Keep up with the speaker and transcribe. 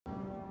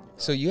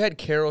So you had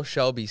Carroll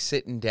Shelby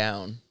sitting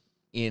down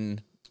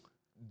in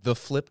the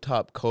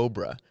flip-top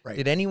Cobra. Right.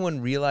 Did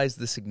anyone realize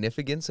the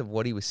significance of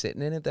what he was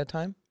sitting in at that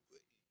time?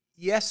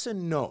 Yes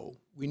and no.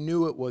 We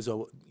knew it was a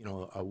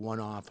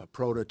one-off, a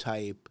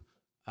prototype,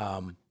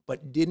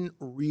 but didn't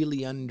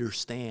really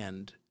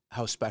understand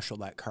how special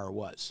that car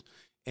was.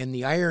 And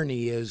the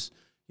irony is,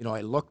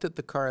 I looked at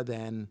the car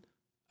then,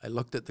 I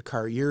looked at the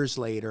car years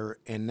later,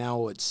 and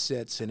now it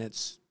sits, and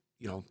it's,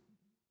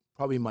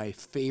 probably my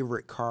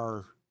favorite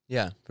car.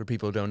 Yeah, for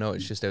people who don't know,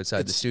 it's just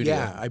outside the studio.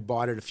 Yeah, I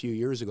bought it a few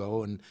years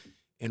ago,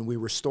 and we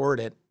restored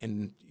it,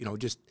 and,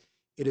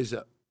 it is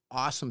an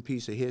awesome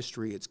piece of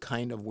history. It's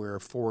kind of where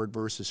Ford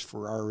versus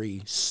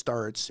Ferrari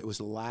starts. It was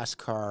the last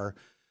car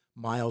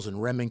Miles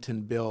and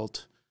Remington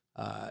built.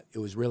 It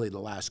was really the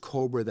last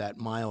Cobra that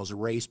Miles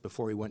raced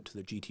before he went to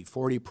the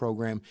GT40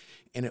 program,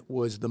 and it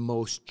was the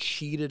most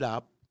cheated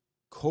up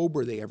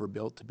Cobra they ever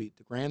built to beat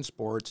the Grand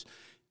Sports,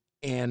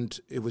 and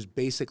it was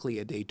basically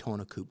a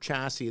Daytona coupe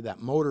chassis.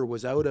 That motor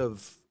was out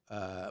of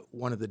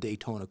one of the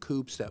Daytona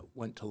coupes that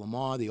went to Le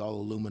Mans, the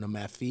all-aluminum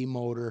FE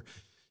motor.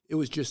 It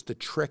was just the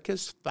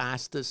trickiest,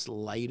 fastest,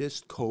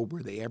 lightest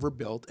Cobra they ever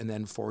built, and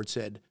then Ford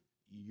said,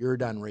 "You're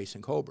done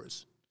racing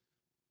Cobras.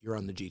 You're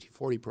on the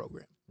GT40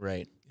 program."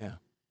 Right. Yeah.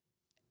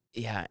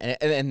 Yeah,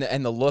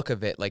 and the look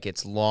of it, like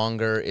it's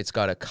longer, it's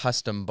got a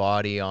custom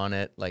body on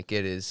it, like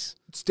it is.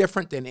 It's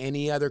different than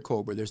any other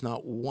Cobra. There's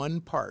not one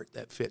part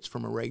that fits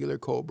from a regular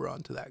Cobra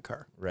onto that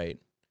car. Right.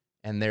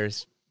 And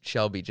there's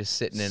Shelby just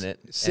sitting in it.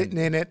 Sitting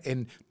in it,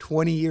 and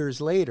 20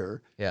 years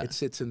later, Yeah. it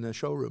sits in the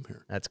showroom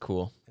here. That's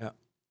cool. Yeah.